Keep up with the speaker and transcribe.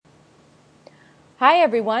Hi,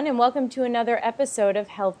 everyone, and welcome to another episode of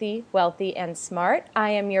Healthy, Wealthy, and Smart.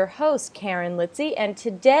 I am your host, Karen Litzy, and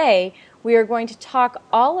today we are going to talk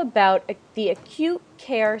all about the acute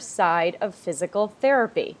care side of physical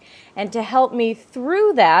therapy. And to help me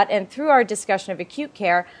through that and through our discussion of acute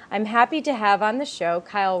care, I'm happy to have on the show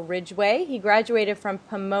Kyle Ridgeway. He graduated from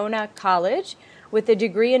Pomona College with a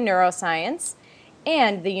degree in neuroscience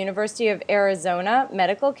and the University of Arizona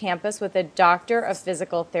Medical Campus with a Doctor of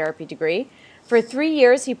Physical Therapy degree. For 3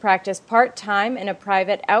 years, he practiced part-time in a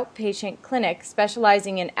private outpatient clinic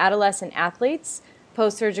specializing in adolescent athletes,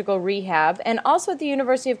 post-surgical rehab, and also at the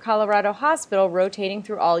University of Colorado Hospital, rotating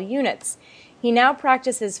through all units. He now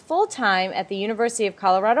practices full-time at the University of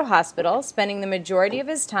Colorado Hospital, spending the majority of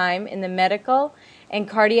his time in the medical and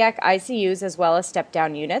cardiac ICUs as well as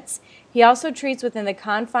step-down units. He also treats within the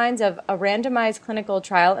confines of a randomized clinical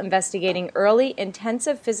trial investigating early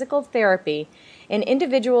intensive physical therapy in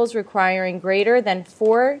individuals requiring greater than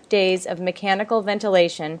 4 days of mechanical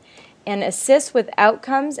ventilation and assists with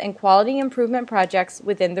outcomes and quality improvement projects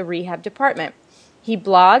within the rehab department. He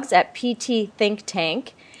blogs at PT Think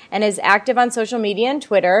Tank and is active on social media and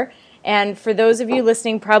Twitter. And for those of you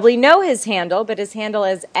listening, probably know his handle, but his handle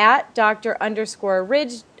is at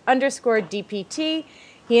Dr_Ridge_DPT.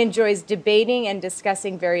 He enjoys debating and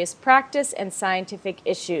discussing various practice and scientific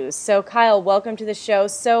issues. So, Kyle, welcome to the show.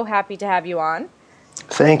 So happy to have you on.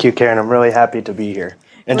 Thank you, Karen. I'm really happy to be here.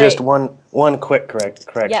 And Great. just one quick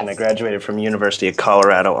correction. Yes. I graduated from University of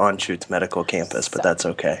Colorado on Acute's medical campus, but that's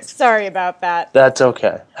okay. Sorry about that. That's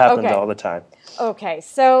okay. Happens Okay. all the time. Okay,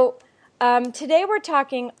 so today we're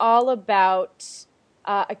talking all about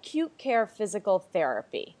acute care physical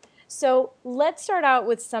therapy. So let's start out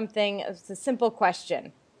with a simple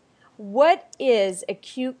question. What is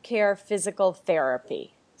acute care physical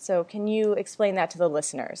therapy? So can you explain that to the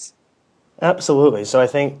listeners? Absolutely. So I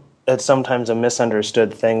think it's sometimes a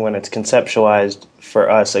misunderstood thing when it's conceptualized for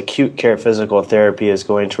us. Acute care physical therapy is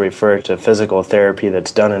going to refer to physical therapy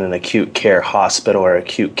that's done in an acute care hospital or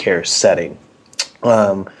acute care setting.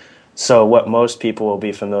 So what most people will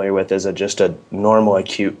be familiar with is just a normal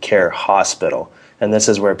acute care hospital. And this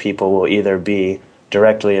is where people will either be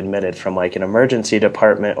directly admitted from like an emergency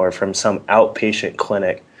department or from some outpatient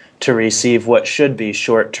clinic to receive what should be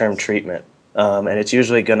short-term treatment. And it's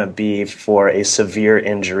usually going to be for a severe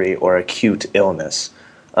injury or acute illness.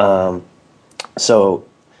 So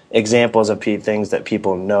examples of things that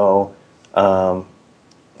people know,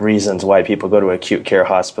 reasons why people go to acute care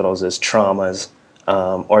hospitals is traumas,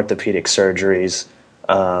 orthopedic surgeries,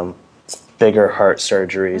 bigger heart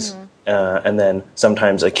surgeries, and then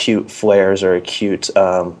sometimes acute flares or acute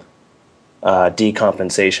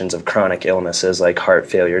decompensations of chronic illnesses like heart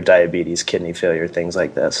failure, diabetes, kidney failure, things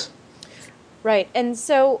like this. Right. And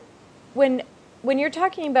so when you're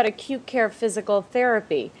talking about acute care physical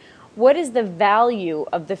therapy, what is the value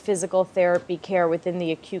of the physical therapy care within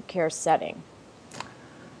the acute care setting?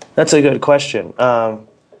 That's a good question. I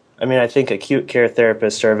think acute care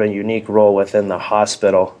therapists serve a unique role within the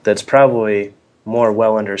hospital that's probably more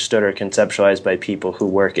well understood or conceptualized by people who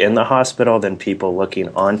work in the hospital than people looking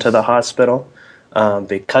onto the hospital.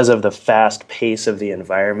 Because of the fast pace of the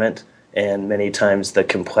environment and many times the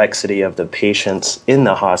complexity of the patients in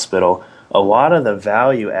the hospital, a lot of the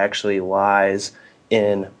value actually lies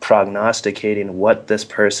in prognosticating what this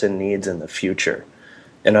person needs in the future.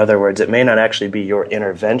 In other words, it may not actually be your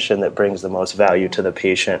intervention that brings the most value to the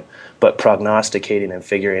patient, but prognosticating and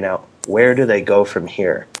figuring out where do they go from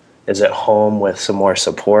here. Is it home with some more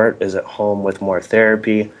support? Is it home with more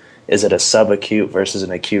therapy? Is it a subacute versus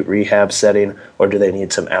an acute rehab setting, or do they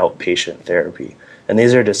need some outpatient therapy? And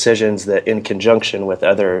these are decisions that, in conjunction with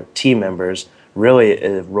other team members, really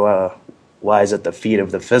lies at the feet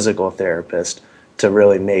of the physical therapist to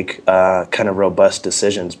really make kind of robust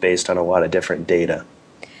decisions based on a lot of different data.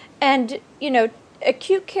 And,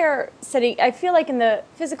 acute care setting, I feel like in the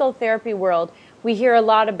physical therapy world, we hear a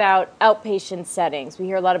lot about outpatient settings. We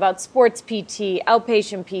hear a lot about sports PT,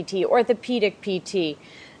 outpatient PT, orthopedic PT.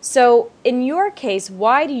 So in your case,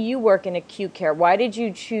 why do you work in acute care? Why did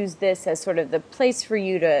you choose this as sort of the place for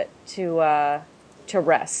you to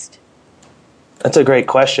rest? That's a great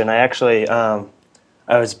question.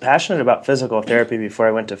 I was passionate about physical therapy before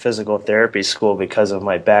I went to physical therapy school because of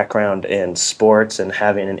my background in sports and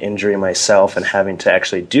having an injury myself and having to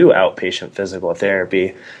actually do outpatient physical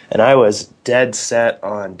therapy. And I was dead set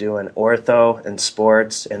on doing ortho and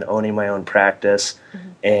sports and owning my own practice.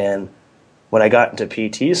 And when I got into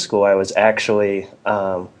PT school, I was actually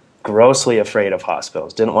grossly afraid of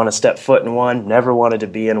hospitals. Didn't want to step foot in one, never wanted to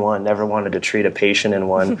be in one, never wanted to treat a patient in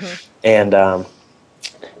one. And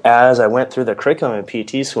as I went through the curriculum in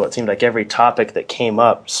PT school, it seemed like every topic that came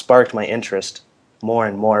up sparked my interest more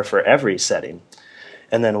and more for every setting.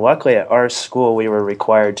 And then luckily at our school, we were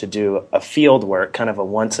required to do a field work, kind of a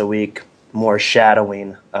once a week, more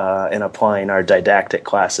shadowing and applying our didactic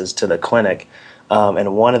classes to the clinic.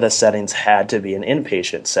 And one of the settings had to be an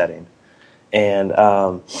inpatient setting. And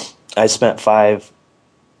I spent 5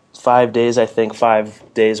 days, I think,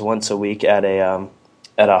 5 days once a week at a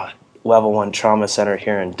level 1 trauma center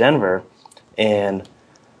here in Denver. And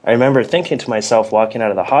I remember thinking to myself, walking out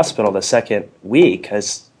of the hospital the second week, I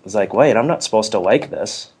was like, wait, I'm not supposed to like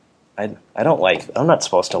this. I'm not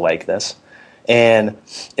supposed to like this. And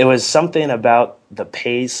it was something about the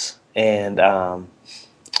pace and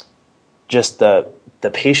just the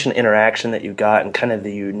patient interaction that you got and kind of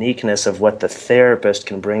the uniqueness of what the therapist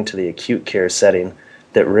can bring to the acute care setting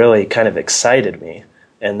that really kind of excited me.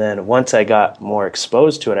 And then once I got more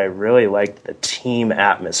exposed to it, I really liked the team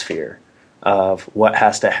atmosphere of what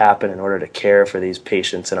has to happen in order to care for these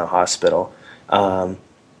patients in a hospital.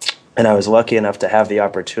 And I was lucky enough to have the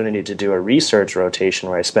opportunity to do a research rotation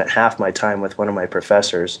where I spent half my time with one of my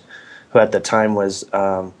professors, who at the time was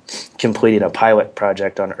completing a pilot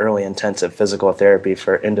project on early intensive physical therapy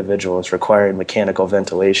for individuals requiring mechanical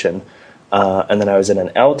ventilation. And then I was in an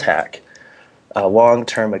LTAC, a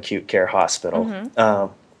long-term acute care hospital,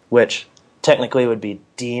 which technically would be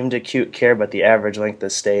deemed acute care, but the average length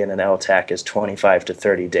of stay in an LTAC is 25 to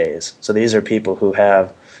 30 days. So these are people who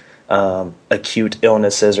have acute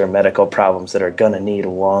illnesses or medical problems that are going to need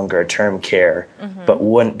longer-term care, but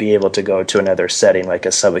wouldn't be able to go to another setting like a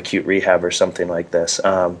subacute rehab or something like this.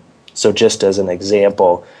 So just as an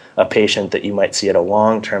example, a patient that you might see at a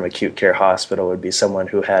long-term acute care hospital would be someone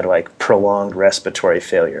who had like prolonged respiratory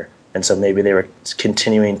failure. And so maybe they were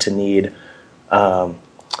continuing to need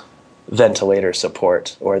ventilator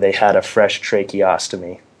support, or they had a fresh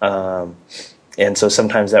tracheostomy. And so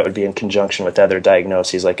sometimes that would be in conjunction with other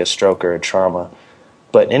diagnoses like a stroke or a trauma.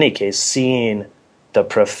 But in any case, seeing the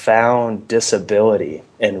profound disability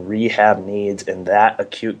and rehab needs in that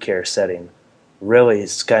acute care setting really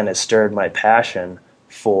kind of stirred my passion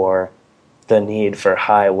for the need for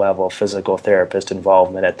high-level physical therapist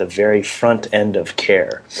involvement at the very front end of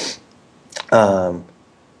care.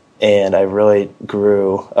 And I really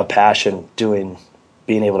grew a passion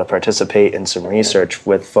being able to participate in some research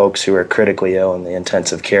with folks who are critically ill in the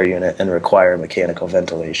intensive care unit and require mechanical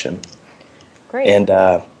ventilation. Great.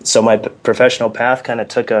 And so my professional path kind of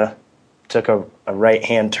took a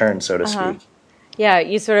right-hand turn, so to speak. Yeah,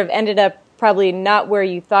 you sort of ended up probably not where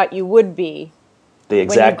you thought you would be. The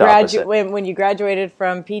exact opposite. When you graduated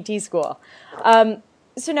from PT school.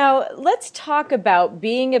 So now let's talk about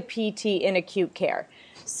being a PT in acute care.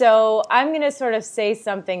 So I'm going to sort of say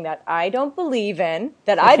something that I don't believe in,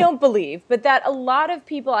 but that a lot of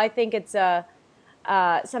people, I think it's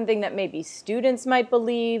something that maybe students might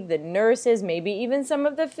believe, the nurses, maybe even some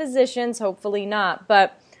of the physicians, hopefully not.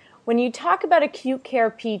 But when you talk about acute care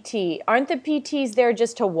PT, aren't the PTs there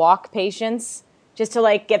just to walk patients? Just to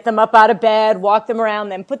like get them up out of bed, walk them around,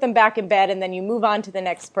 then put them back in bed, and then you move on to the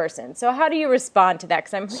next person. So how do you respond to that?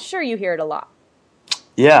 Because I'm sure you hear it a lot.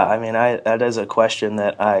 Yeah, I mean, that is a question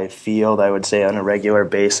that I field, I would say, on a regular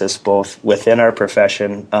basis, both within our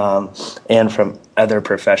profession and from other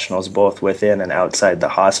professionals, both within and outside the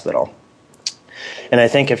hospital. And I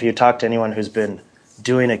think if you talk to anyone who's been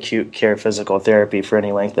doing acute care physical therapy for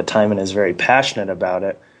any length of time and is very passionate about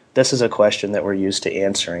it, this is a question that we're used to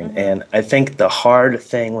answering. And I think the hard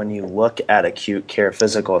thing when you look at acute care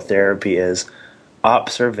physical therapy is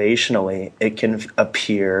observationally, it can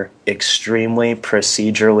appear extremely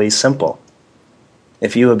procedurally simple.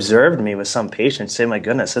 If you observed me with some patients, say, my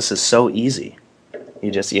goodness, this is so easy.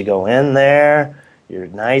 You go in there, you're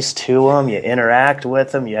nice to them, you interact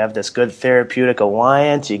with them, you have this good therapeutic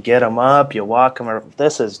alliance, you get them up, you walk them.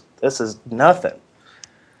 This is nothing.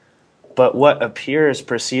 But what appears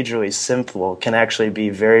procedurally simple can actually be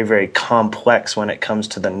very, very complex when it comes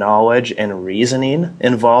to the knowledge and reasoning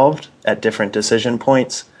involved at different decision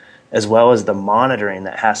points, as well as the monitoring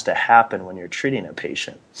that has to happen when you're treating a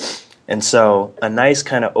patient. And so a nice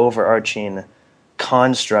kind of overarching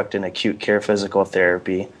construct in acute care physical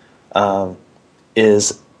therapy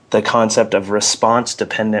is the concept of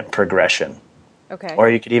response-dependent progression. Okay. Or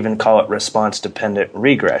you could even call it response-dependent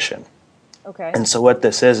regression. Okay. And so what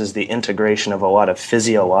this is the integration of a lot of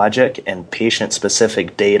physiologic and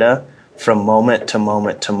patient-specific data from moment to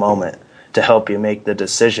moment to moment to help you make the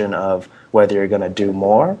decision of whether you're going to do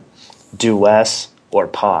more, do less, or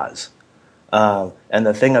pause. And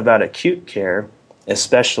the thing about acute care,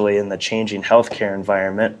 especially in the changing healthcare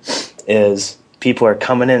environment, is people are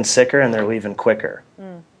coming in sicker and they're leaving quicker.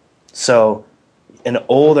 So an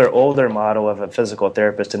older model of a physical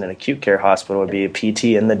therapist in an acute care hospital would be a PT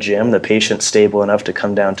in the gym, the patient stable enough to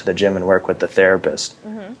come down to the gym and work with the therapist.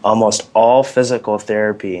 Almost all physical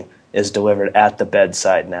therapy is delivered at the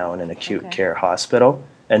bedside now in an acute care hospital.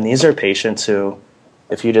 And these are patients who,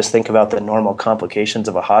 if you just think about the normal complications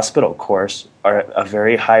of a hospital course, are a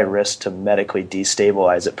very high risk to medically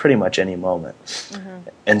destabilize at pretty much any moment.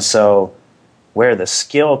 And so where the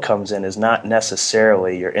skill comes in is not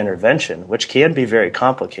necessarily your intervention, which can be very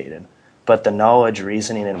complicated, but the knowledge,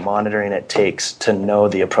 reasoning, and monitoring it takes to know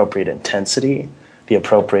the appropriate intensity, the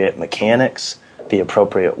appropriate mechanics, the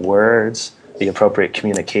appropriate words, the appropriate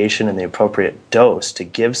communication, and the appropriate dose to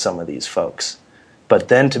give some of these folks. But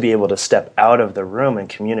then to be able to step out of the room and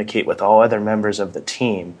communicate with all other members of the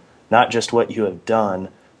team, not just what you have done,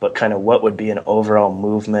 but kind of what would be an overall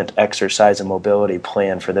movement, exercise, and mobility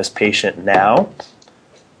plan for this patient now,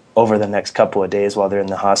 over the next couple of days while they're in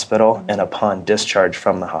the hospital, and upon discharge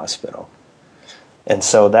from the hospital. And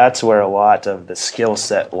so that's where a lot of the skill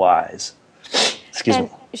set lies. Excuse me.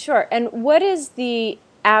 Sure. And what is the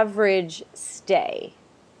average stay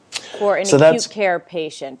for an acute care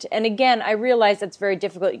patient? And again, I realize that's very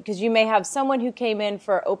difficult because you may have someone who came in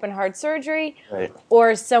for open heart surgery,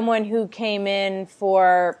 or someone who came in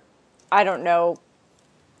for, I don't know,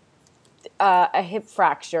 a hip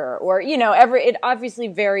fracture, or, you know, it obviously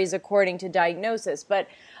varies according to diagnosis. But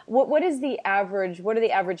what is the average? What are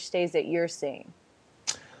the average stays that you're seeing?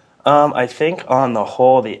 I think on the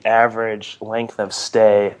whole, the average length of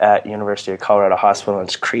stay at University of Colorado Hospital, and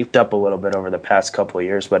it's creeped up a little bit over the past couple of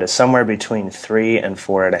years, but it's somewhere between 3 and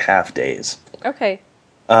 4.5 days. Okay.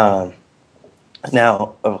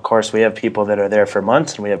 Now, of course, we have people that are there for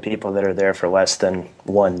months, and we have people that are there for less than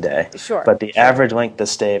 1 day. Sure. But the average length of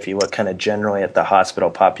stay, if you look kind of generally at the hospital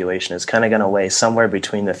population, is kind of going to lay somewhere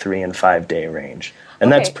between the 3 and 5 day range.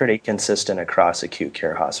 And that's pretty consistent across acute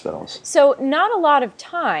care hospitals. So not a lot of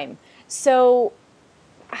time. So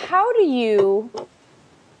how do you,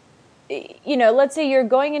 let's say you're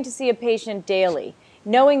going in to see a patient daily,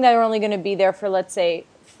 knowing they're only going to be there for, let's say,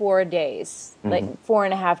 4 days, like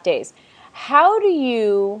 4.5 days. How are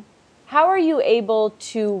you able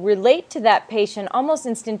to relate to that patient almost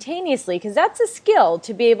instantaneously? Because that's a skill,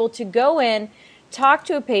 to be able to go in, talk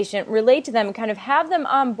to a patient, relate to them, and kind of have them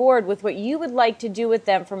on board with what you would like to do with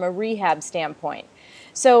them from a rehab standpoint.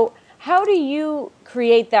 So how do you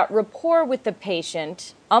create that rapport with the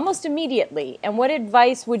patient almost immediately? And what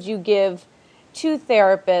advice would you give to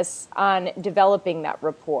therapists on developing that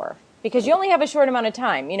rapport? Because you only have a short amount of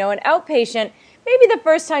time. You know, an outpatient, maybe the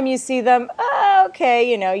first time you see them,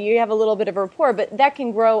 you have a little bit of a rapport, but that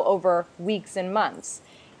can grow over weeks and months.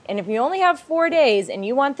 And if you only have 4 days and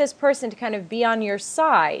you want this person to kind of be on your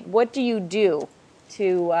side, what do you do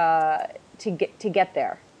to get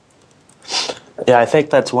there? Yeah, I think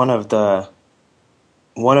that's one of the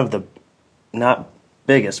not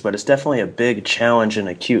biggest, but it's definitely a big challenge in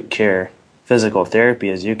acute care physical therapy,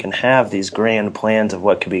 is you can have these grand plans of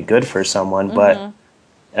what could be good for someone, but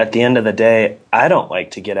at the end of the day, I don't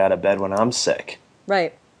like to get out of bed when I'm sick.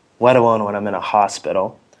 Right. Let alone when I'm in a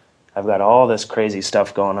hospital. I've got all this crazy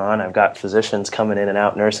stuff going on. I've got physicians coming in and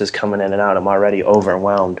out, nurses coming in and out. I'm already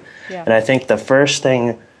overwhelmed. Yeah. And I think the first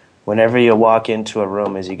thing whenever you walk into a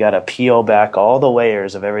room is you got to peel back all the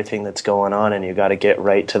layers of everything that's going on, and you got to get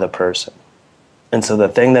right to the person. And so the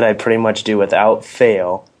thing that I pretty much do without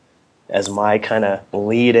fail as my kind of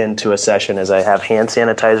lead into a session is I have hand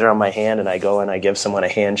sanitizer on my hand, and I go and I give someone a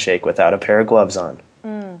handshake without a pair of gloves on.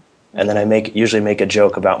 And then I usually make a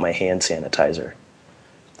joke about my hand sanitizer.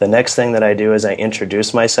 The next thing that I do is I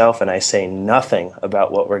introduce myself, and I say nothing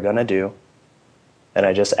about what we're going to do. And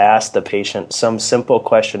I just ask the patient some simple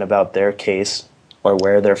question about their case or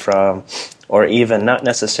where they're from, or even not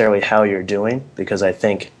necessarily how you're doing, because I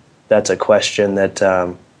think that's a question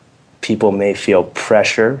that people may feel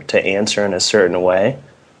pressure to answer in a certain way.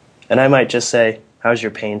 And I might just say, how's your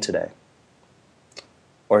pain today?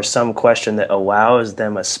 Or some question that allows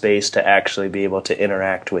them a space to actually be able to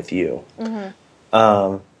interact with you.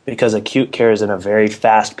 Because acute care is in a very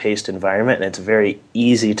fast-paced environment, and it's very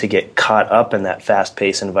easy to get caught up in that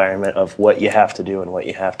fast-paced environment of what you have to do and what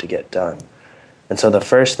you have to get done. And so the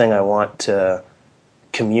first thing I want to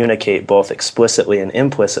communicate both explicitly and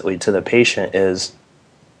implicitly to the patient is,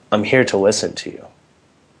 I'm here to listen to you.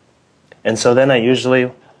 And so then I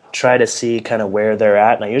usually try to see kind of where they're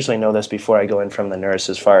at, and I usually know this before I go in from the nurse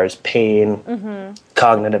as far as pain,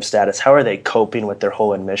 cognitive status, how are they coping with their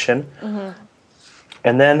whole admission.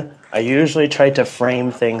 And then I usually try to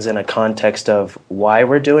frame things in a context of why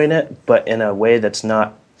we're doing it, but in a way that's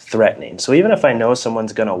not threatening. So even if I know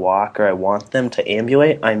someone's going to walk or I want them to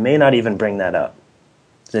ambulate, I may not even bring that up.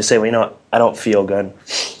 They say, well, you know, I don't feel good.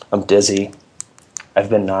 I'm dizzy. I've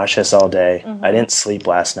been nauseous all day. I didn't sleep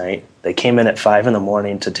last night. They came in at 5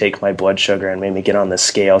 a.m. to take my blood sugar and made me get on the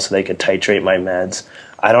scale so they could titrate my meds.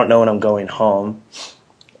 I don't know when I'm going home.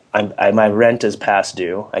 My rent is past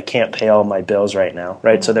due. I can't pay all my bills right now,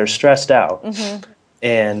 right? So they're stressed out.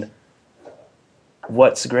 And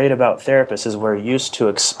what's great about therapists is we're used to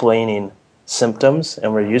explaining symptoms,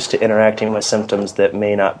 and we're used to interacting with symptoms that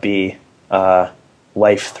may not be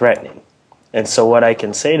life-threatening. And so what I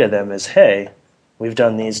can say to them is, hey, we've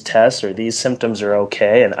done these tests, or these symptoms are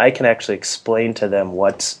okay, and I can actually explain to them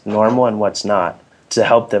what's normal and what's not to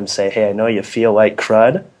help them say, hey, I know you feel like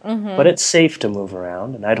crud, but it's safe to move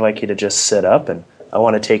around, and I'd like you to just sit up, and I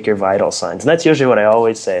want to take your vital signs. And that's usually what I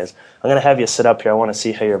always say is, I'm going to have you sit up here. I want to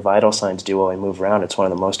see how your vital signs do while I move around. It's one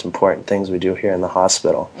of the most important things we do here in the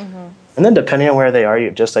hospital. And then depending on where they are, you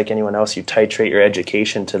just like anyone else, you titrate your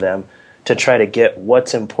education to them to try to get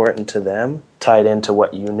what's important to them tied into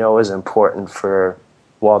what you know is important for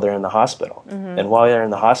while they're in the hospital. And while they're in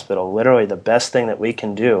the hospital, literally the best thing that we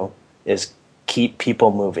can do is keep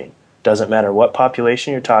people moving. Doesn't matter what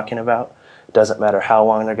population you're talking about. Doesn't matter how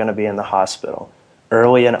long they're going to be in the hospital.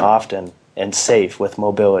 Early and often and safe with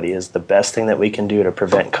mobility is the best thing that we can do to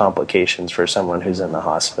prevent complications for someone who's in the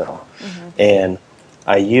hospital. And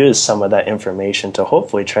I use some of that information to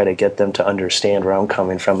hopefully try to get them to understand where I'm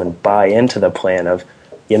coming from and buy into the plan of,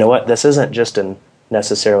 you know what, this isn't just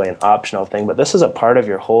necessarily an optional thing, but this is a part of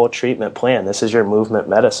your whole treatment plan. This is your movement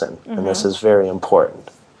medicine, and this is very important.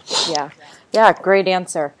 Yeah, great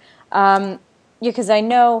answer. Because I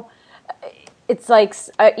know it's like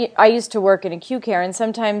I used to work in acute care, and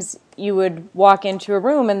sometimes you would walk into a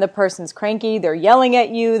room and the person's cranky, they're yelling at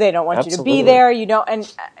you, they don't want you to be there, you know,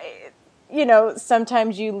 and you know,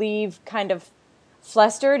 sometimes you leave kind of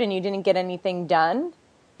flustered and you didn't get anything done.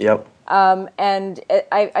 And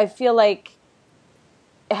I feel like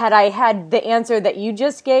had I had the answer that you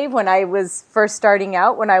just gave when I was first starting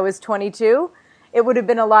out, when I was 22, it would have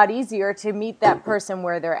been a lot easier to meet that person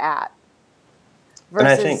where they're at.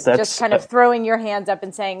 Versus just kind of throwing your hands up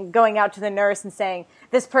and saying, going out to the nurse and saying,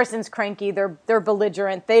 this person's cranky, they're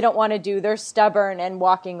belligerent, they don't want to do, they're stubborn, and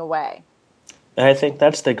walking away. And I think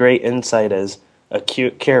that's the great insight is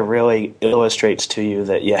acute care really illustrates to you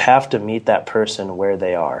that you have to meet that person where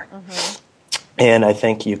they are. And I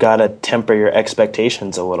think you've got to temper your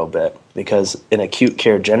expectations a little bit, because in acute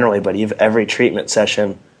care generally, but even every treatment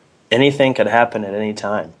session, anything could happen at any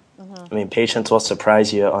time. I mean, patients will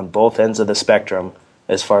surprise you on both ends of the spectrum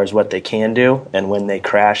as far as what they can do and when they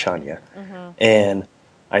crash on you. And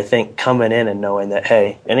I think coming in and knowing that,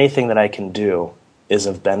 hey, anything that I can do is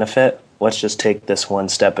of benefit, let's just take this one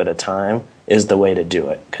step at a time, is the way to do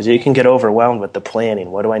it. Because you can get overwhelmed with the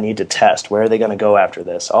planning. What do I need to test? Where are they going to go after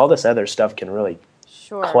this? All this other stuff can really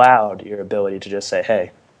cloud your ability to just say,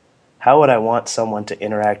 hey, how would I want someone to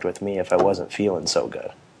interact with me if I wasn't feeling so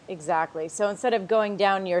good? Exactly. So instead of going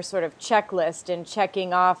down your sort of checklist and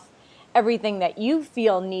checking off everything that you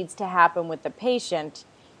feel needs to happen with the patient,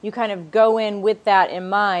 you kind of go in with that in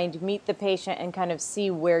mind, meet the patient, and kind of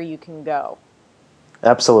see where you can go.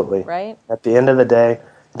 Absolutely. Right? At the end of the day,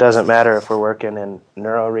 it doesn't matter if we're working in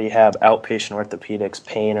neuro rehab, outpatient orthopedics,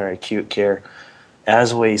 pain, or acute care.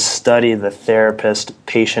 As we study the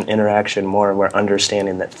therapist-patient interaction more, we're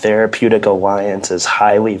understanding that therapeutic alliance is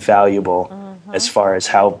highly valuable as far as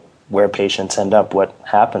where patients end up, what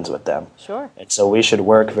happens with them. And so we should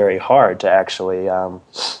work very hard to actually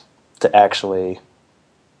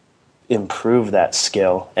improve that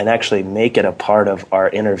skill and actually make it a part of our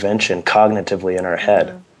intervention cognitively in our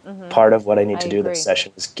head. Part of what I need to do this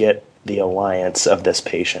session is get the alliance of this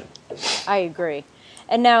patient. I agree.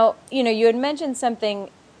 And now, you know, you had mentioned something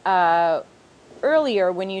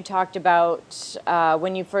earlier when you talked about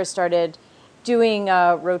when you first started doing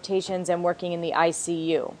rotations and working in the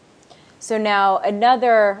ICU. So now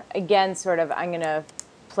another, again, sort of, I'm going to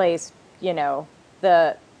place, you know,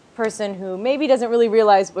 the person who maybe doesn't really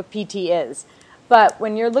realize what PT is. But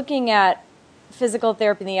when you're looking at physical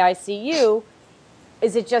therapy in the ICU,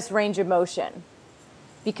 is it just range of motion?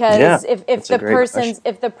 Because if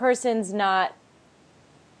the person's not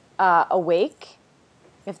awake,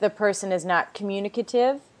 if the person is not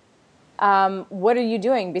communicative, what are you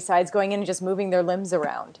doing besides going in and just moving their limbs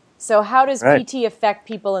around? So how does PT affect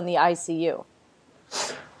people in the ICU?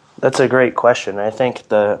 That's a great question. I think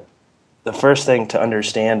the first thing to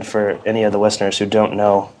understand for any of the listeners who don't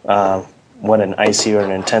know what an ICU or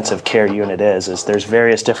an intensive care unit is there's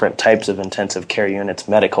various different types of intensive care units: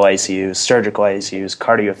 medical ICUs, surgical ICUs,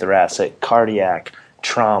 cardiothoracic, cardiac,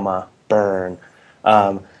 trauma, burn.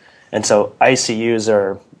 And so ICUs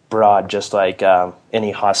are broad, just like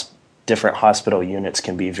any different hospital units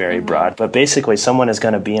can be very broad. But basically, someone is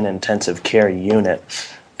going to be in an intensive care unit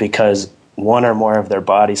because one or more of their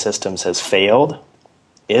body systems has failed,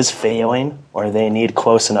 is failing, or they need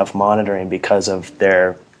close enough monitoring because of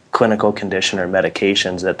their clinical condition or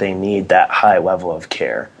medications that they need that high level of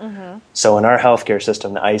care. So in our healthcare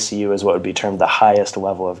system, the ICU is what would be termed the highest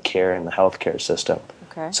level of care in the healthcare system.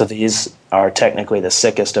 Okay. So these are technically the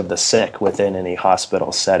sickest of the sick within any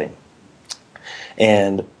hospital setting.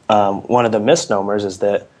 And one of the misnomers is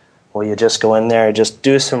that, well, you just go in there, just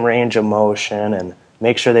do some range of motion and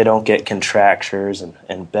make sure they don't get contractures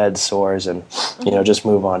and bed sores and, just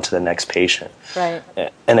move on to the next patient. Right.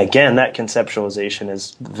 And again, that conceptualization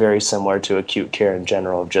is very similar to acute care in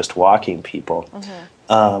general of just walking people.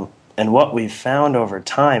 And what we've found over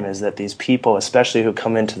time is that these people, especially who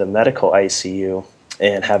come into the medical ICU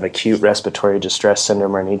and have acute respiratory distress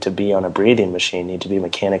syndrome or need to be on a breathing machine, need to be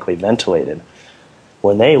mechanically ventilated,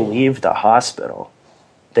 when they leave the hospital,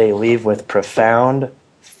 they leave with profound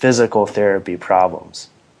physical therapy problems,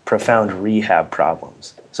 profound rehab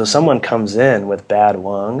problems. So someone comes in with bad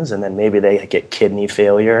lungs and then maybe they get kidney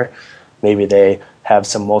failure, maybe they have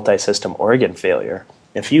some multi-system organ failure.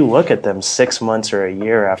 If you look at them 6 months or a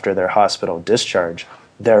year after their hospital discharge,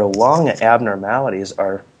 their lung abnormalities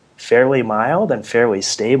are fairly mild and fairly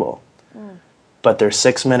stable. But their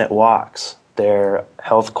 6-minute walks, their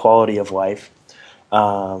health quality of life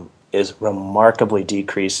is remarkably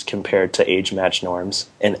decreased compared to age-matched norms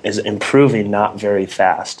and is improving not very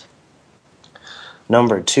fast.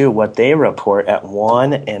 Number two, what they report at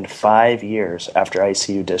 1 and 5 years after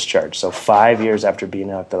ICU discharge, so 5 years after being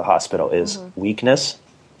out of the hospital, is weakness,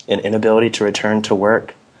 an inability to return to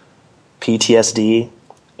work, PTSD,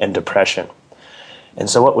 and depression. And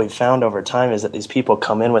so what we've found over time is that these people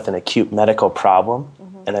come in with an acute medical problem,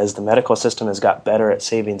 and as the medical system has got better at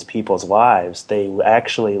saving people's lives, they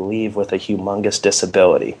actually leave with a humongous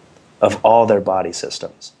disability of all their body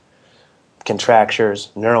systems.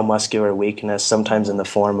 Contractures, neuromuscular weakness, sometimes in the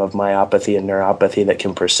form of myopathy and neuropathy that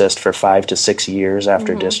can persist for 5 to 6 years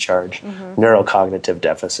after discharge, neurocognitive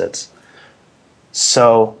deficits.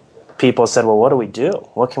 So people said, well, what do we do?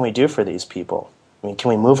 What can we do for these people? I mean, can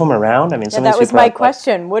we move them around? I mean, that was my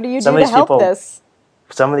question. What do you do to help this?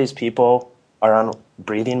 Some of these people are on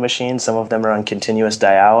breathing machines. Some of them are on continuous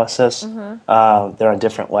dialysis. They're on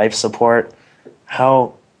different life support.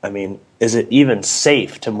 Is it even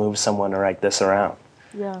safe to move someone like this around?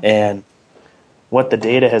 Yeah. And what the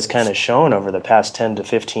data has kind of shown over the past 10 to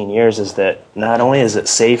 15 years is that not only is it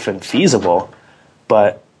safe and feasible,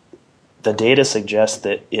 but the data suggests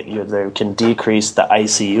that it can decrease the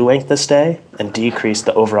ICU length of stay and decrease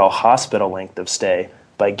the overall hospital length of stay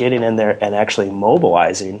by getting in there and actually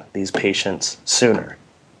mobilizing these patients sooner.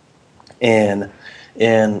 And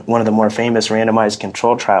in one of the more famous randomized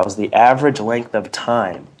control trials, the average length of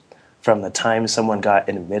time from the time someone got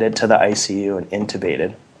admitted to the ICU and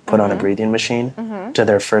intubated, put on a breathing machine, to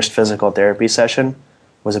their first physical therapy session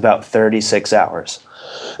was about 36 hours.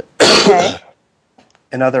 Okay.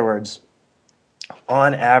 In other words,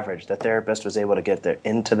 on average, the therapist was able to get there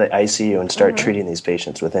into the ICU and start treating these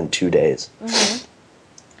patients within 2 days.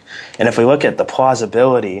 And if we look at the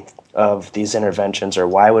plausibility of these interventions, or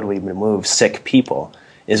why would we remove sick people,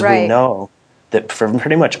 is we know that for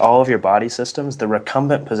pretty much all of your body systems, the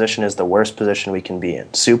recumbent position is the worst position we can be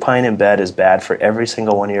in. Supine in bed is bad for every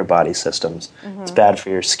single one of your body systems. It's bad for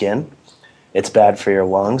your skin. It's bad for your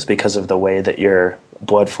lungs because of the way that your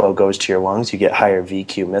blood flow goes to your lungs. You get higher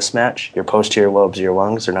VQ mismatch. Your posterior lobes of your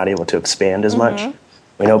lungs are not able to expand as much.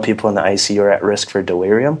 We know people in the ICU are at risk for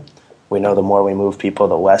delirium. We know the more we move people,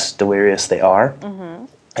 the less delirious they are.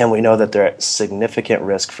 And we know that they're at significant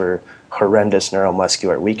risk for horrendous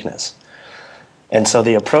neuromuscular weakness. And so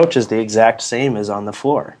the approach is the exact same as on the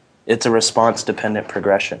floor. It's a response-dependent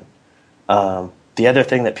progression. The other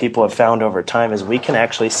thing that people have found over time is we can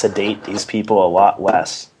actually sedate these people a lot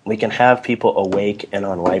less. We can have people awake and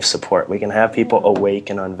on life support. We can have people awake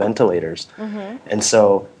and on ventilators. And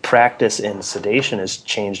so practice in sedation has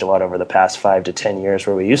changed a lot over the past 5 to 10 years,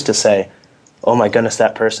 where we used to say, oh my goodness,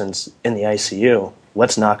 that person's in the ICU.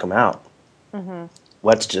 Let's knock them out.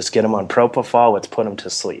 Let's just get them on propofol. Let's put them to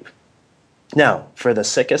sleep. Now, for the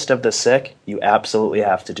sickest of the sick, you absolutely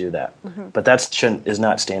have to do that. But that is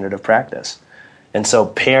not standard of practice. And so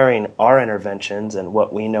pairing our interventions and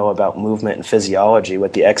what we know about movement and physiology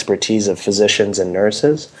with the expertise of physicians and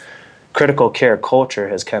nurses, critical care culture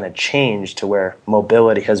has kind of changed to where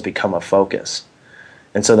mobility has become a focus.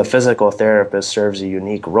 And so the physical therapist serves a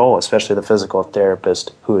unique role, especially the physical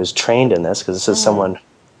therapist who is trained in this, because this is someone,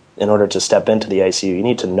 in order to step into the ICU, you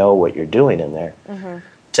need to know what you're doing in there,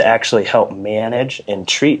 to actually help manage and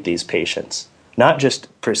treat these patients. Not just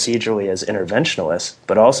procedurally as interventionalists,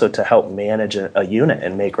 but also to help manage a unit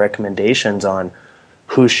and make recommendations on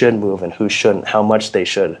who should move and who shouldn't, how much they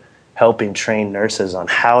should, helping train nurses on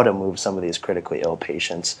how to move some of these critically ill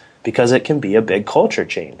patients, because it can be a big culture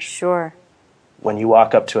change. Sure. When you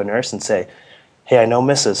walk up to a nurse and say, hey, I know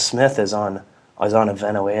Mrs. Smith is on a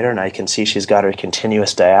ventilator, and I can see she's got her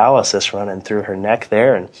continuous dialysis running through her neck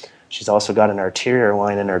there, and she's also got an arterial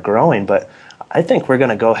line in her groin, but I think we're going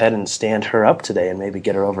to go ahead and stand her up today and maybe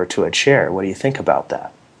get her over to a chair. What do you think about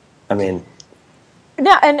that? I mean...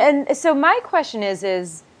 No, and so my question is,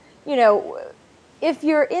 you know, if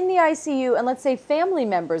you're in the ICU and let's say family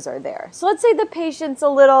members are there. So let's say the patient's a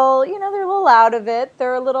little, you know, they're a little out of it.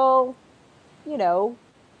 They're a little, you know,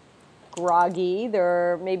 groggy.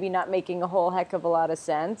 They're maybe not making a whole heck of a lot of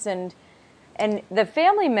sense. And the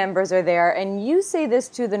family members are there, and you say this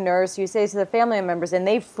to the nurse, you say to the family members, and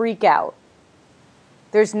they freak out.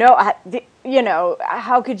 There's no, you know,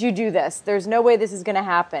 how could you do this? There's no way this is going to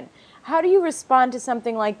happen. How do you respond to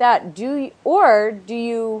something like that? Do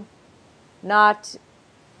you not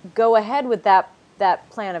go ahead with that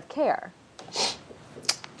plan of care?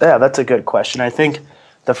 Yeah, that's a good question. I think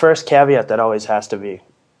the first caveat that always has to be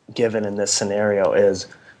given in this scenario is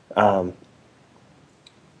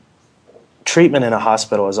treatment in a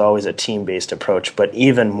hospital is always a team-based approach, but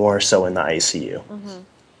even more so in the ICU.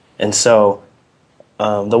 And so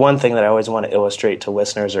the one thing that I always want to illustrate to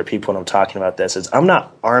listeners or people when I'm talking about this is I'm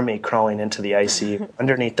not army crawling into the ICU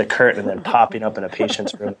underneath the curtain and then popping up in a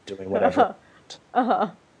patient's room and doing whatever.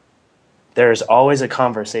 There's always a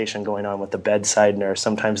conversation going on with the bedside nurse,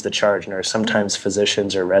 sometimes the charge nurse, sometimes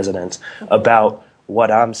physicians or residents, about what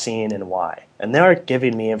I'm seeing and why. And they're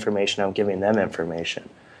giving me information, I'm giving them information.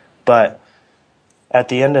 But at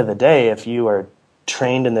the end of the day, if you are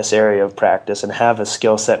trained in this area of practice and have a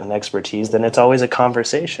skill set and expertise, then it's always a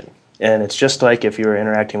conversation. And it's just like if you were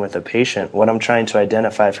interacting with a patient, what I'm trying to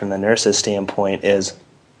identify from the nurse's standpoint is,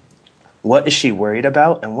 what is she worried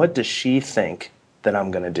about and what does she think that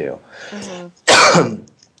I'm going to do?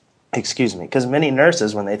 Excuse me. Because many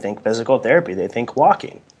nurses, when they think physical therapy, they think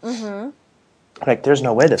walking. Like, there's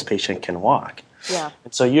no way this patient can walk. Yeah.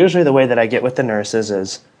 And so usually the way that I get with the nurses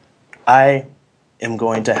is I am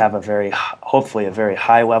going to have hopefully a very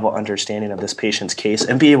high level understanding of this patient's case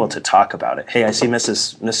and be able to talk about it. Hey, I see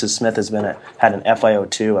Mrs. Smith has had an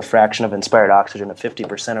FiO2, a fraction of inspired oxygen of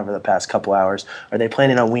 50% over the past couple hours. Are they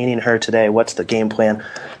planning on weaning her today? What's the game plan?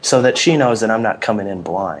 So that she knows that I'm not coming in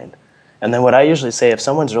blind. And then what I usually say, if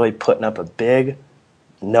someone's really putting up a big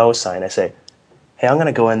no sign, I say, hey, I'm going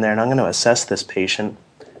to go in there and I'm going to assess this patient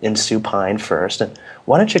in supine first. And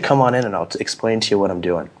why don't you come on in and I'll explain to you what I'm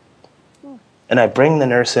doing. And I bring the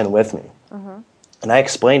nurse in with me. And I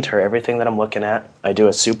explain to her everything that I'm looking at. I do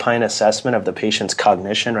a supine assessment of the patient's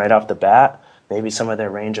cognition right off the bat, maybe some of their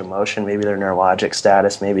range of motion, maybe their neurologic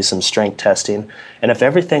status, maybe some strength testing. And if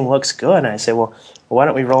everything looks good, I say, well, why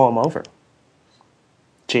don't we roll them over?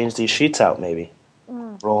 Change these sheets out maybe.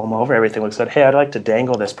 Roll them over, everything looks good. Hey, I'd like to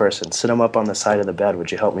dangle this person, sit them up on the side of the bed. Would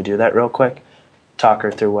you help me do that real quick? Talk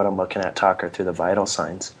her through what I'm looking at, talk her through the vital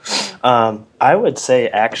signs. I would say,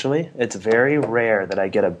 actually, it's very rare that I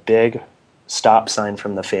get a big stop sign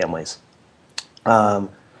from the families. And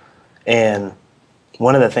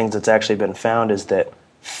one of the things that's actually been found is that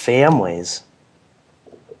families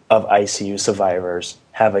of ICU survivors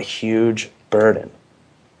have a huge burden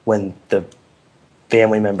when the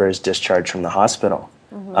family member is discharged from the hospital.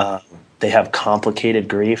 They have complicated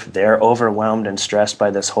grief. They're overwhelmed and stressed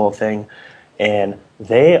by this whole thing. And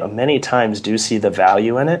they many times do see the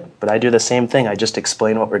value in it, but I do the same thing. I just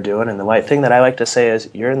explain what we're doing. And the right thing that I like to say is,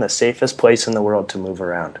 you're in the safest place in the world to move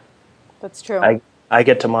around. That's true. I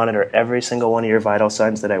get to monitor every single one of your vital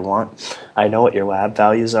signs that I want. I know what your lab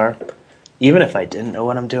values are. Even if I didn't know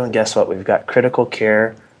what I'm doing, guess what? We've got critical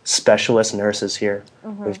care specialist nurses here.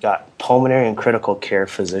 We've got pulmonary and critical care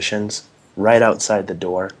physicians right outside the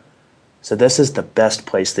door. So this is the best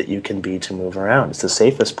place that you can be to move around. It's the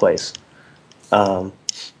safest place. And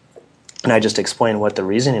I just explain what the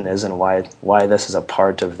reasoning is and why this is a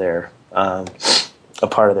part of their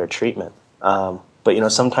treatment.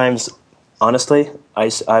 But sometimes, honestly, I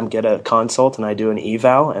get a consult and I do an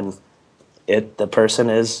eval, and the person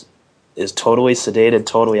is totally sedated,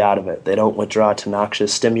 totally out of it. They don't withdraw to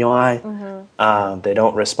noxious stimuli. They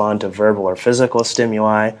don't respond to verbal or physical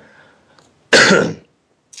stimuli.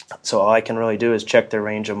 So all I can really do is check their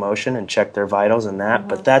range of motion and check their vitals and that,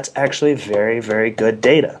 but that's actually very, very good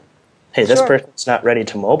data. Hey, this person's not ready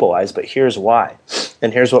to mobilize, but here's why.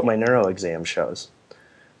 And here's what my neuro exam shows.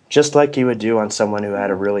 Just like you would do on someone who had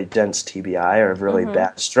a really dense TBI or a really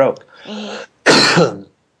bad stroke. And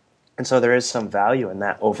so there is some value in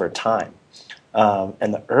that over time.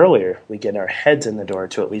 And the earlier we get our heads in the door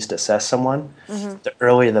to at least assess someone, the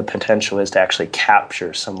earlier the potential is to actually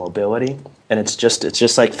capture some mobility. And it's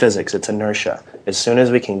just like physics, it's inertia. As soon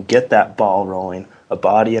as we can get that ball rolling, a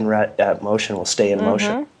body in motion will stay in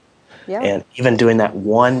motion. Yeah. And even doing that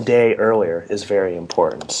 1 day earlier is very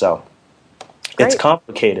important. So it's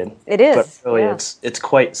complicated. It is. But really it's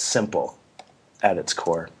quite simple at its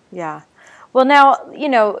core. Yeah. Well, now,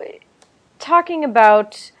 talking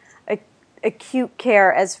about acute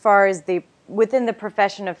care as far as within the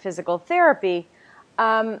profession of physical therapy,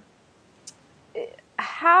 how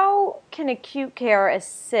can acute care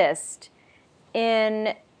assist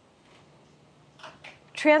in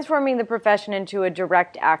transforming the profession into a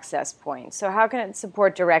direct access point? So how can it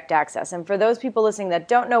support direct access? And for those people listening that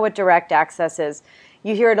don't know what direct access is,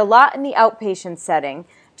 you hear it a lot in the outpatient setting.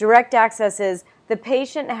 Direct access is the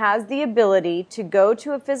patient has the ability to go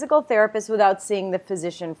to a physical therapist without seeing the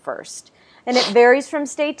physician first. And it varies from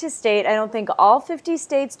state to state. I don't think all 50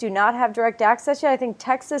 states do not have direct access yet. I think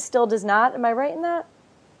Texas still does not. Am I right in that?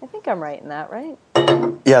 I think I'm right in that, right?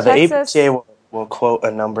 Yeah, the Texas, APTA will quote a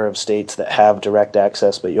number of states that have direct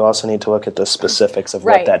access, but you also need to look at the specifics of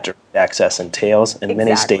what that direct access entails. And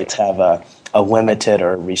many states have a limited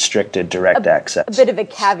or restricted direct access. A bit of a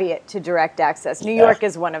caveat to direct access. New York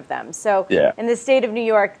is one of them. So in the state of New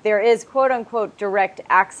York, there is quote-unquote direct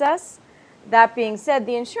access. That being said,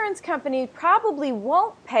 the insurance company probably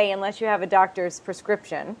won't pay unless you have a doctor's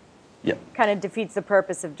prescription. Kind of defeats the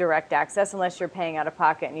purpose of direct access unless you're paying out of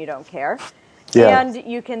pocket and you don't care. And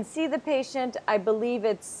you can see the patient, I believe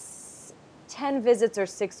it's 10 visits or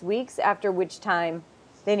 6 weeks, after which time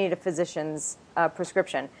they need a physician's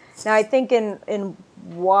prescription. Now, I think in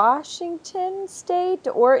Washington State,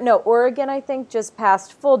 Oregon, I think, just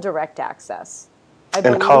passed full direct access.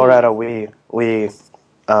 In Colorado, we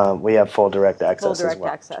have full direct access as well.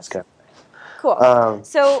 Access. Cool.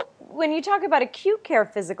 So when you talk about acute care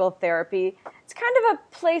physical therapy, it's kind of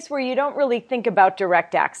a place where you don't really think about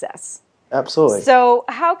direct access. Absolutely. So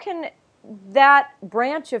how can that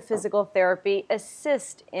branch of physical therapy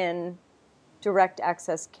assist in direct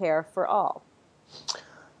access care for all?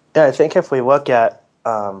 Yeah, I think if we look at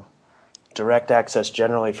direct access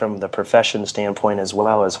generally from the profession standpoint, as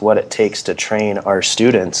well as what it takes to train our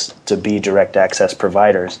students to be direct access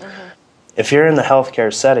providers, if you're in the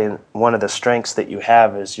healthcare setting, one of the strengths that you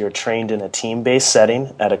have is you're trained in a team-based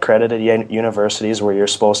setting at accredited universities where you're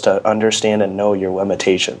supposed to understand and know your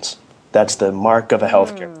limitations. That's the mark of a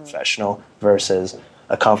healthcare professional versus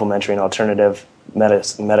a complementary and alternative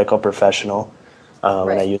medical professional.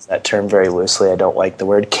 And I use that term very loosely. I don't like the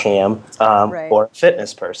word CAM, or a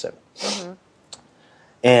fitness person.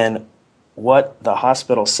 And what the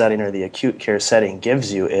hospital setting or the acute care setting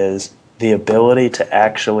gives you is the ability to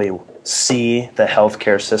actually see the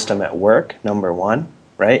healthcare system at work, number one,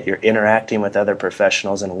 right? You're interacting with other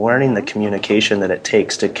professionals and learning the communication that it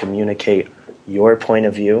takes to communicate your point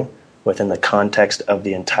of view within the context of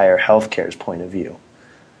the entire healthcare's point of view.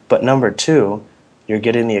 But number two, you're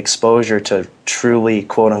getting the exposure to truly,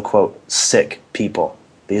 quote-unquote, sick people.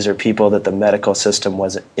 These are people that the medical system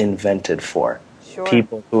was invented for.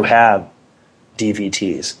 People who have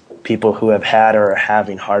DVTs, people who have had or are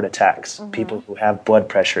having heart attacks, people who have blood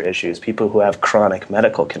pressure issues, people who have chronic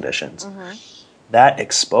medical conditions. That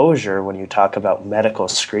exposure, when you talk about medical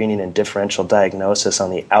screening and differential diagnosis on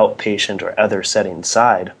the outpatient or other setting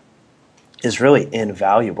side, is really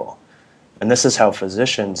invaluable. And this is how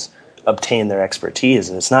physicians obtain their expertise.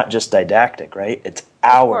 And it's not just didactic, right? It's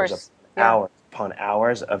hours upon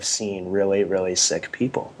hours of seeing really, really sick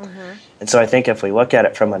people. And so I think if we look at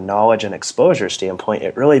it from a knowledge and exposure standpoint,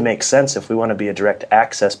 it really makes sense if we want to be a direct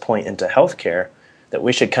access point into healthcare that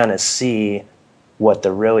we should kind of see what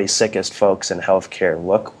the really sickest folks in healthcare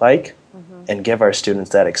look like and give our students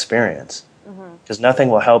that experience. Because nothing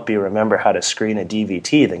will help you remember how to screen a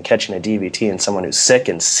DVT than catching a DVT in someone who's sick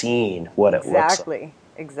and seeing what it looks like.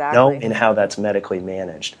 Knowing how that's medically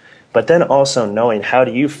managed. But then also knowing how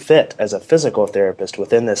do you fit as a physical therapist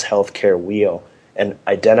within this healthcare wheel and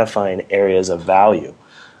identifying areas of value.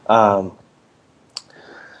 But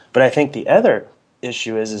I think the other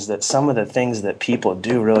issue is that some of the things that people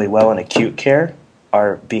do really well in acute care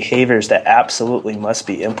are behaviors that absolutely must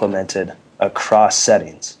be implemented across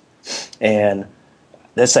settings. And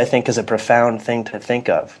this, I think, is a profound thing to think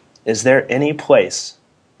of. Is there any place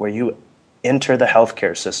where you enter the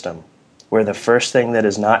healthcare system where the first thing that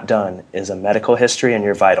is not done is a medical history and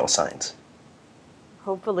your vital signs?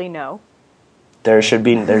 Hopefully no. There's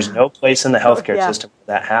no place in the healthcare Yeah. system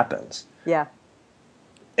where that happens. Yeah.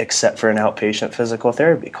 Except for an outpatient physical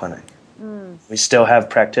therapy clinic. We still have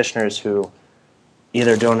practitioners who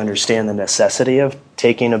either don't understand the necessity of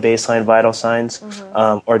taking a baseline vital signs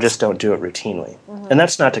or just don't do it routinely. And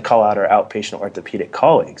that's not to call out our outpatient orthopedic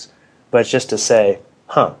colleagues, but it's just to say,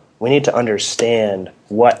 we need to understand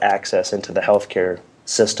what access into the healthcare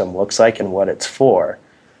system looks like and what it's for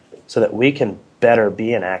so that we can better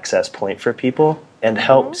be an access point for people and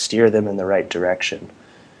help steer them in the right direction.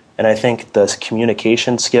 And I think the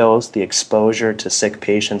communication skills, the exposure to sick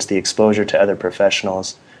patients, the exposure to other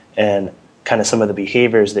professionals, and kind of some of the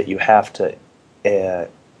behaviors that you have to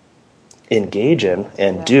engage in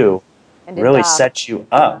and do And really adopt. sets you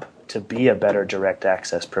up to be a better direct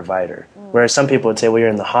access provider. Whereas some people would say, well, you're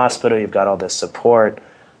in the hospital, you've got all this support.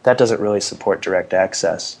 That doesn't really support direct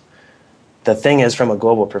access. The thing is, from a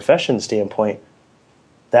global profession standpoint,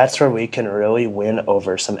 that's where we can really win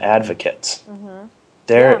over some advocates.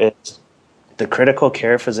 There is the critical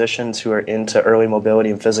care physicians who are into early mobility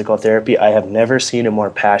and physical therapy. I have never seen a more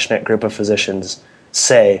passionate group of physicians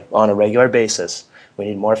say on a regular basis, we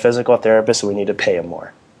need more physical therapists and we need to pay them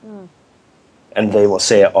more. And they will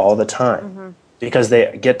say it all the time because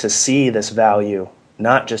they get to see this value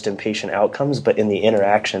not just in patient outcomes, but in the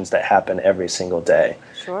interactions that happen every single day.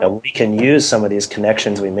 Sure. And we can use some of these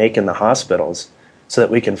connections we make in the hospitals so that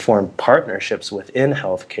we can form partnerships within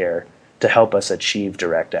healthcare to help us achieve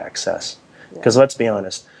direct access. Because let's be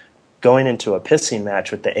honest, going into a pissing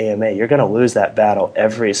match with the AMA, you're going to lose that battle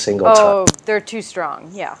every single time. Oh, they're too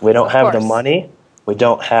strong. Yeah. We don't of have the course. money. We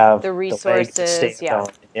don't have The leg to resources, stand yeah. on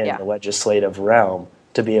in Yeah. the legislative realm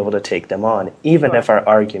to be able to take them on, even Sure. if our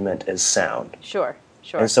argument is sound. Sure.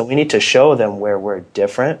 Sure. And so we need to show them where we're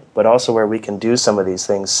different, but also where we can do some of these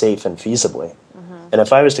things safe and feasibly. And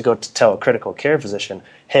if I was to go to tell a critical care physician,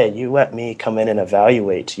 hey, you let me come in and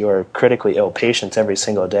evaluate your critically ill patients every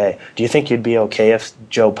single day, do you think you'd be okay if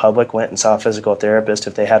Joe Public went and saw a physical therapist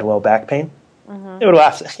if they had low back pain? They would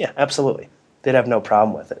laugh. Yeah, absolutely. They'd have no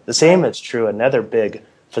problem with it. The same is true. Another big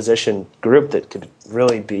physician group that could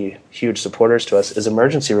really be huge supporters to us is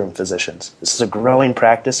emergency room physicians. This is a growing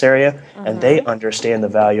practice area, and they understand the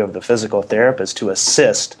value of the physical therapist to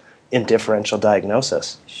assist in differential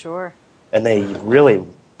diagnosis. Sure. And they really,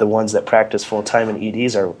 the ones that practice full-time in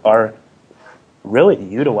EDs are really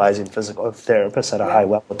utilizing physical therapists at a high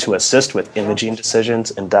level to assist with imaging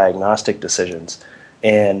decisions and diagnostic decisions.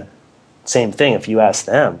 And same thing, if you ask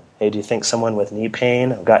them, hey, do you think someone with knee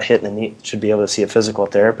pain or got hit in the knee should be able to see a physical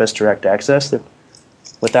therapist direct access?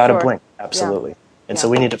 Without a blink, absolutely. And so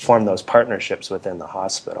we need to form those partnerships within the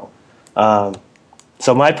hospital.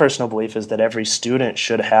 So my personal belief is that every student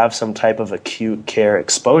should have some type of acute care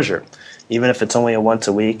exposure, even if it's only a once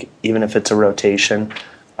a week, even if it's a rotation.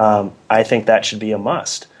 I think that should be a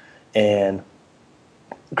must. And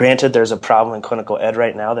granted, there's a problem in clinical ed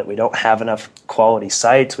right now that we don't have enough quality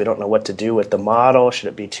sites. We don't know what to do with the model. Should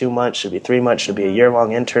it be 2 months? Should it be 3 months? Should it be a year-long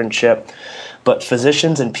internship? But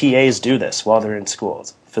physicians and PAs do this while they're in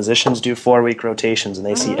schools. Physicians do 4-week rotations, and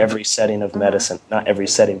they see every setting of medicine. Not every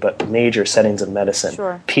setting, but major settings of medicine.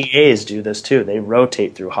 Sure. PAs do this too. They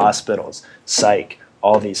rotate through hospitals, psych,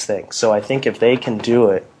 all these things. So I think if they can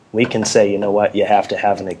do it, we can say, you know what, you have to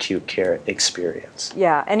have an acute care experience.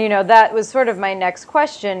 Yeah, and that was sort of my next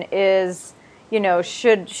question is,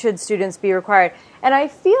 should students be required? And I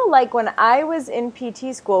feel like when I was in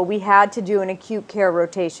PT school, we had to do an acute care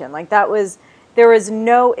rotation. Like there was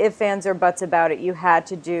no ifs, ands, or buts about it. You had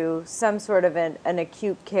to do some sort of an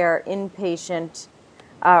acute care inpatient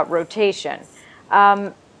rotation.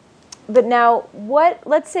 But now,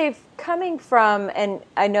 let's say coming from, and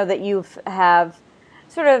I know that you have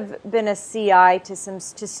sort of been a CI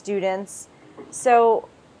to students. So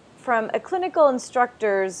from a clinical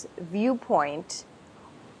instructor's viewpoint,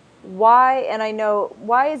 why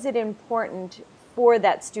is it important for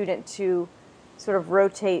that student to sort of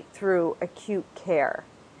rotate through acute care?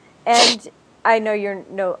 And I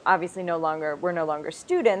know obviously we're no longer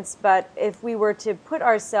students, but if we were to put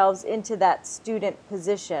ourselves into that student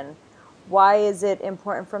position, why is it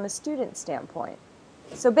important from a student standpoint?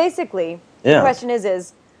 So basically, the question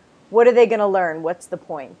is what are they going to learn? What's the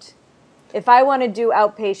point? If I want to do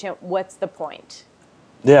outpatient, what's the point?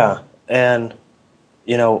 Yeah, and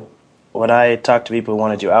what I talk to people who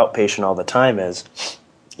want to do outpatient all the time is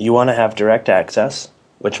you want to have direct access,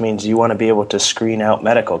 which means you want to be able to screen out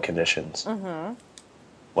medical conditions.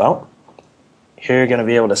 Well, here you're going to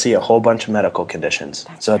be able to see a whole bunch of medical conditions.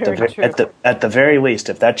 That's So very true. at the very least,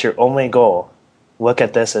 if that's your only goal, look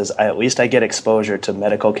at this as at least I get exposure to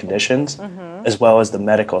medical conditions as well as the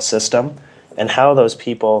medical system and how those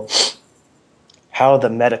people, how the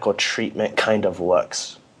medical treatment kind of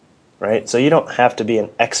looks, right? So you don't have to be an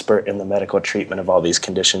expert in the medical treatment of all these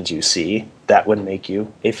conditions you see. That would make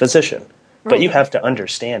you a physician. But you have to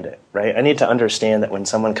understand it, right? I need to understand that when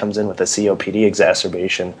someone comes in with a COPD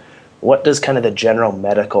exacerbation, what does kind of the general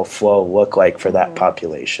medical flow look like for that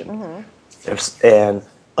population? And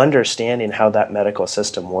understanding how that medical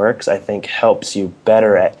system works, I think, helps you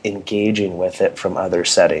better at engaging with it from other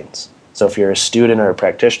settings. So if you're a student or a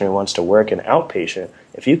practitioner who wants to work in outpatient,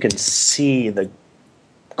 if you can see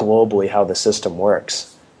globally how the system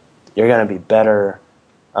works, you're going to be better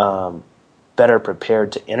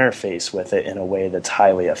prepared to interface with it in a way that's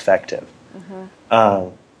highly effective.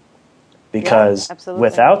 Because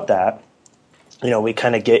without that, we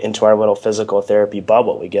kind of get into our little physical therapy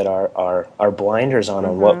bubble. We get our blinders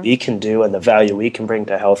on what we can do and the value we can bring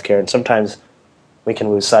to healthcare. And sometimes we can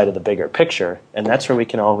lose sight of the bigger picture. And that's where we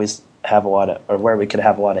can always have where we could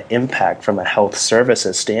have a lot of impact from a health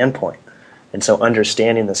services standpoint. And so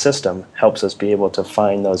understanding the system helps us be able to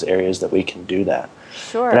find those areas that we can do that.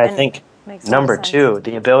 Sure. And I think number two,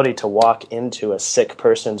 the ability to walk into a sick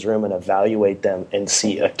person's room and evaluate them and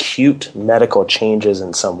see acute medical changes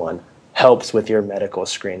in someone helps with your medical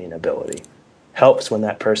screening ability. Helps when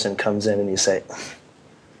that person comes in and you say,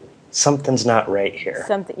 something's not right here.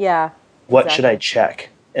 What should I check?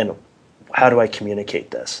 And how do I communicate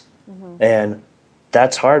this? And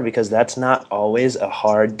that's hard because that's not always a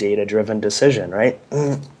hard data-driven decision, right?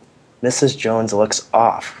 Mrs. Jones looks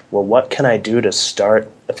off. Well, what can I do to start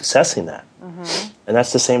assessing that? And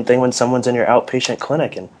that's the same thing when someone's in your outpatient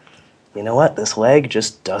clinic and you know what, this leg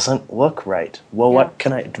just doesn't look right. Well, what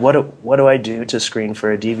do I do to screen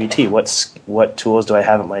for a DVT? What tools do I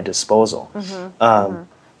have at my disposal?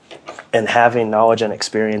 And having knowledge and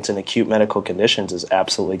experience in acute medical conditions is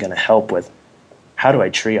absolutely going to help with how do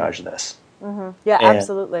I triage this?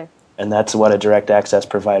 Absolutely. And that's what a direct access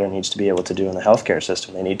provider needs to be able to do in the healthcare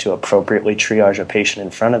system. They need to appropriately triage a patient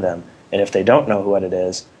in front of them. And if they don't know what it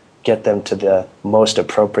is, get them to the most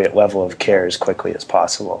appropriate level of care as quickly as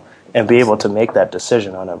possible. And be able to make that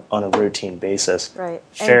decision on a routine basis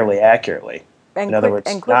fairly accurately. In other words,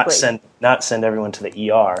 not send everyone to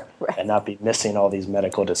the ER and not be missing all these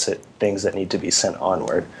medical things that need to be sent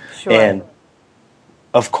onward. Sure. And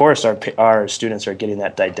of course, our students are getting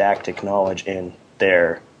that didactic knowledge in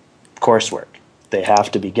their coursework. They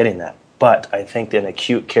have to be getting that. But I think an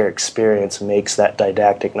acute care experience makes that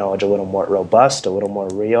didactic knowledge a little more robust, a little more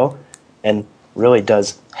real, and really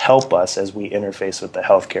does help us as we interface with the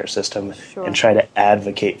healthcare system and try to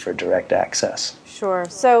advocate for direct access. Sure.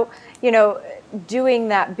 So, doing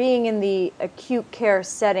that, being in the acute care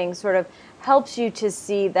setting sort of helps you to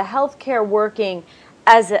see the healthcare working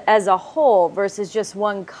as a whole versus just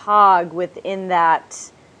one cog within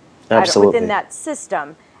that within that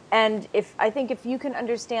system. And I think if you can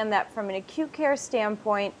understand that from an acute care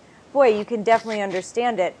standpoint, boy, you can definitely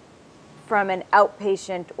understand it from an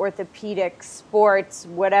outpatient, orthopedic, sports,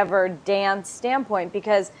 whatever, dance standpoint,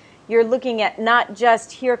 because you're looking at not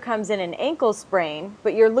just here comes in an ankle sprain,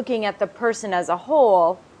 but you're looking at the person as a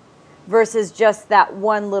whole versus just that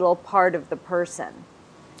one little part of the person.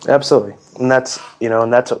 Absolutely. And that's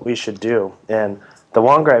what we should do. And the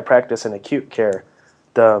longer I practice in acute care,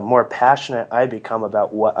 the more passionate I become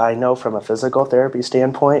about what I know from a physical therapy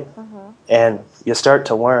standpoint. And you start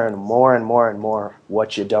to learn more and more and more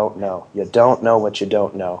what you don't know. You don't know what you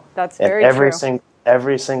don't know. That's very true.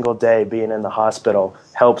 Every single day being in the hospital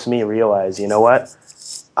helps me realize, you know what?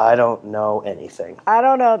 I don't know anything. I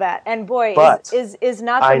don't know that. And boy, is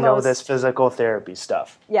not the I know this physical therapy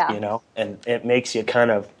stuff. Yeah. And it makes you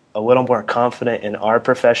kind of a little more confident in our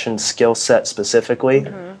profession's skill set specifically,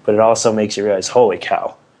 but it also makes you realize, holy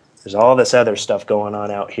cow, there's all this other stuff going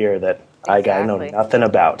on out here that I know nothing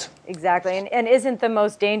about. Exactly. And isn't the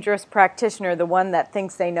most dangerous practitioner the one that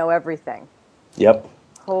thinks they know everything? Yep.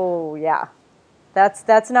 Oh, yeah.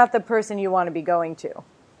 That's not the person you want to be going to.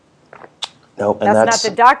 No, and that's not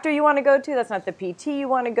the doctor you want to go to. That's not the PT you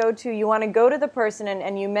want to go to. You want to go to the person,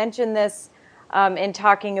 and you mentioned this in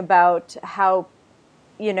talking about how,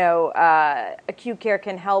 acute care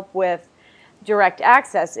can help with direct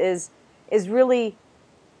access is really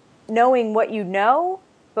knowing what you know,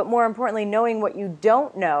 but more importantly, knowing what you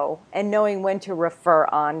don't know and knowing when to refer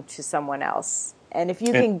on to someone else. And if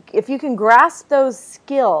you can grasp those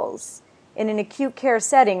skills in an acute care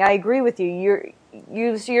setting, I agree with you.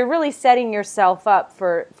 You're really setting yourself up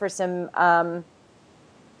for some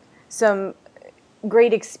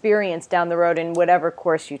great experience down the road in whatever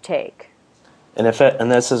course you take. And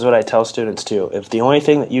and this is what I tell students too, if the only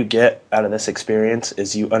thing that you get out of this experience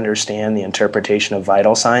is you understand the interpretation of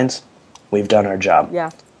vital signs, we've done our job.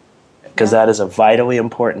 Yeah. Because that is a vitally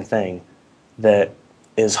important thing that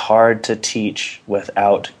is hard to teach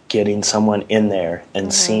without getting someone in there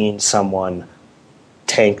and seeing someone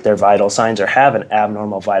tank their vital signs or have an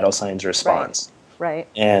abnormal vital signs response. Right.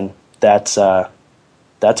 And that's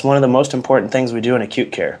one of the most important things we do in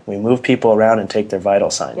acute care. We move people around and take their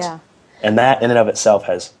vital signs. Yeah. And that in and of itself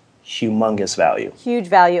has humongous value. Huge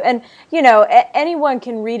value. And, anyone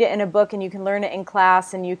can read it in a book and you can learn it in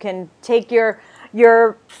class and you can take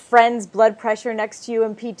your friend's blood pressure next to you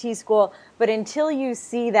in PT school. But until you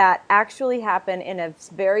see that actually happen in a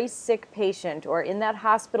very sick patient or in that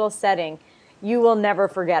hospital setting, you will never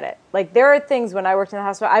forget it. Like, there are things when I worked in the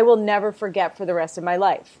hospital I will never forget for the rest of my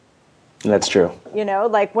life. That's true.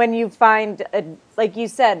 Like when you find, like you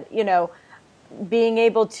said, being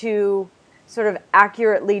able to sort of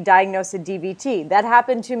accurately diagnose a DVT. That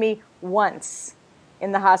happened to me once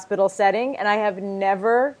in the hospital setting, and I have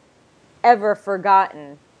never, ever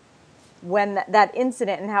forgotten when that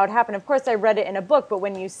incident and how it happened. Of course, I read it in a book, but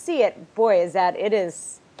when you see it, boy, it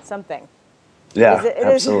is something. Yeah,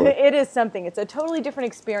 absolutely. It is something. It's a totally different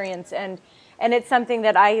experience, and it's something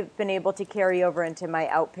that I've been able to carry over into my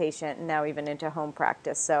outpatient and now even into home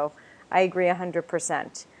practice. So I agree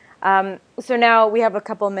 100%. So now we have a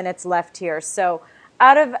couple minutes left here. So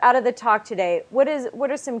out of the talk today, what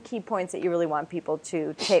are some key points that you really want people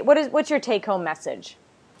to take? What's your take-home message?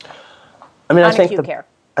 I mean, on acute care?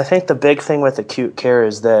 I think the big thing with acute care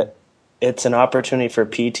is that it's an opportunity for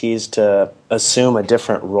PTs to assume a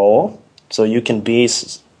different role. So you can be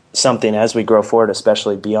something as we grow forward,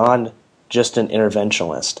 especially beyond just an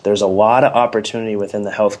interventionalist. There's a lot of opportunity within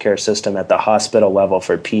the healthcare system at the hospital level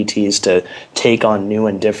for PTs to take on new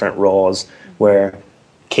and different roles where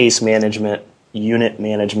case management, unit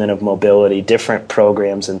management of mobility, different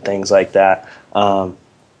programs and things like that.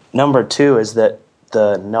 Number two is that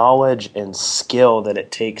the knowledge and skill that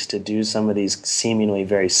it takes to do some of these seemingly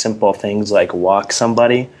very simple things like walk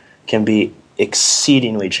somebody can be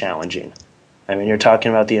exceedingly challenging. I mean, you're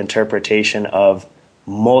talking about the interpretation of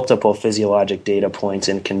multiple physiologic data points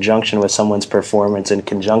in conjunction with someone's performance, in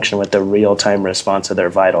conjunction with the real-time response of their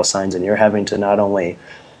vital signs, and you're having to not only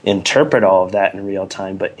interpret all of that in real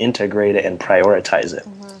time, but integrate it and prioritize it,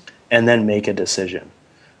 and then make a decision.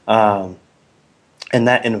 And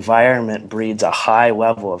that environment breeds a high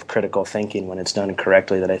level of critical thinking when it's done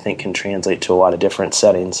correctly that I think can translate to a lot of different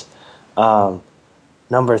settings.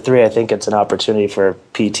 Number three, I think it's an opportunity for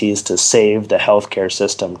PTs to save the healthcare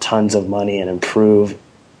system tons of money and improve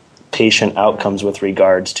patient outcomes with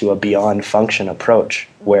regards to a beyond function approach,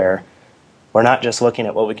 where we're not just looking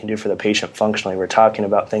at what we can do for the patient functionally. We're talking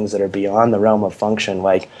about things that are beyond the realm of function,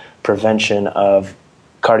 like prevention of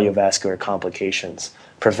cardiovascular complications,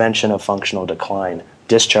 prevention of functional decline,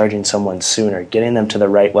 discharging someone sooner, getting them to the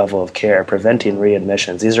right level of care, preventing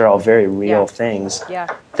readmissions. These are all very real things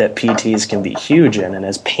that PTs can be huge in. And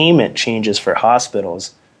as payment changes for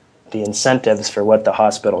hospitals, the incentives for what the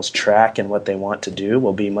hospitals track and what they want to do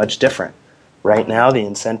will be much different. Right now, the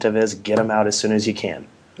incentive is get them out as soon as you can.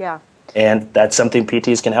 Yeah. And that's something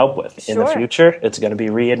PTs can help with. In the future, it's going to be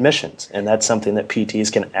readmissions, and that's something that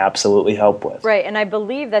PTs can absolutely help with. Right, and I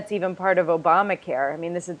believe that's even part of Obamacare. I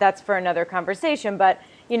mean, that's for another conversation, but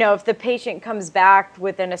if the patient comes back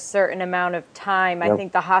within a certain amount of time, I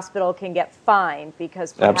think the hospital can get fined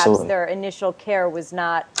because perhaps their initial care was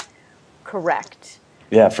not correct.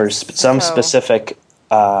 Yeah, for some specific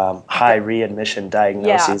high readmission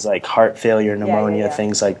diagnoses like heart failure, pneumonia,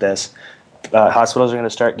 things like this. Hospitals are going to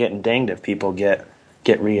start getting dinged if people get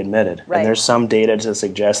readmitted. Right. And there's some data to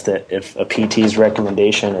suggest that if a PT's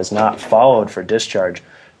recommendation is not followed for discharge,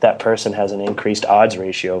 that person has an increased odds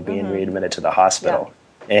ratio of being readmitted to the hospital.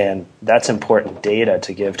 Yeah. And that's important data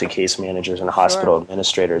to give to case managers and hospital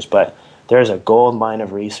administrators. But there's a gold mine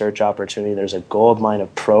of research opportunity. There's a gold mine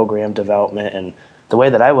of program development. And the way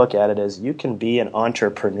that I look at it is you can be an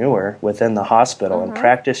entrepreneur within the hospital and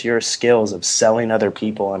practice your skills of selling other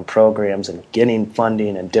people on programs and getting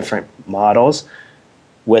funding and different models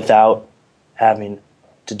without having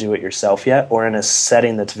to do it yourself yet, or in a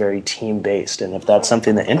setting that's very team-based. And if that's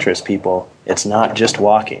something that interests people, it's not just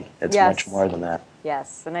walking. It's much more than that.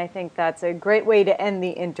 Yes, and I think that's a great way to end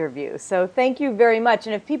the interview. So thank you very much.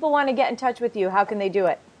 And if people want to get in touch with you, how can they do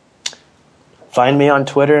it? Find me on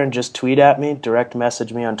Twitter and just tweet at me. Direct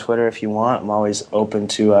message me on Twitter if you want. I'm always open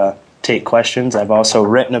to take questions. I've also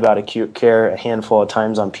written about acute care a handful of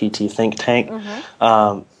times on PT Think Tank.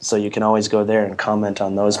 So you can always go there and comment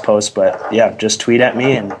on those posts. But yeah, just tweet at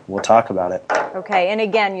me and we'll talk about it. Okay, and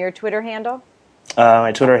again, your Twitter handle?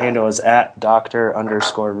 My Twitter handle is at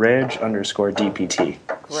Dr_Ridge_DPT.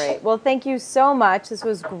 Great. Well, thank you so much. This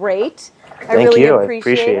was great. I Thank really you. I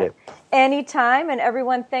appreciate appreciate it. Anytime. And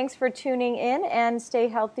everyone, thanks for tuning in, and stay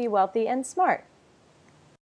healthy, wealthy, and smart.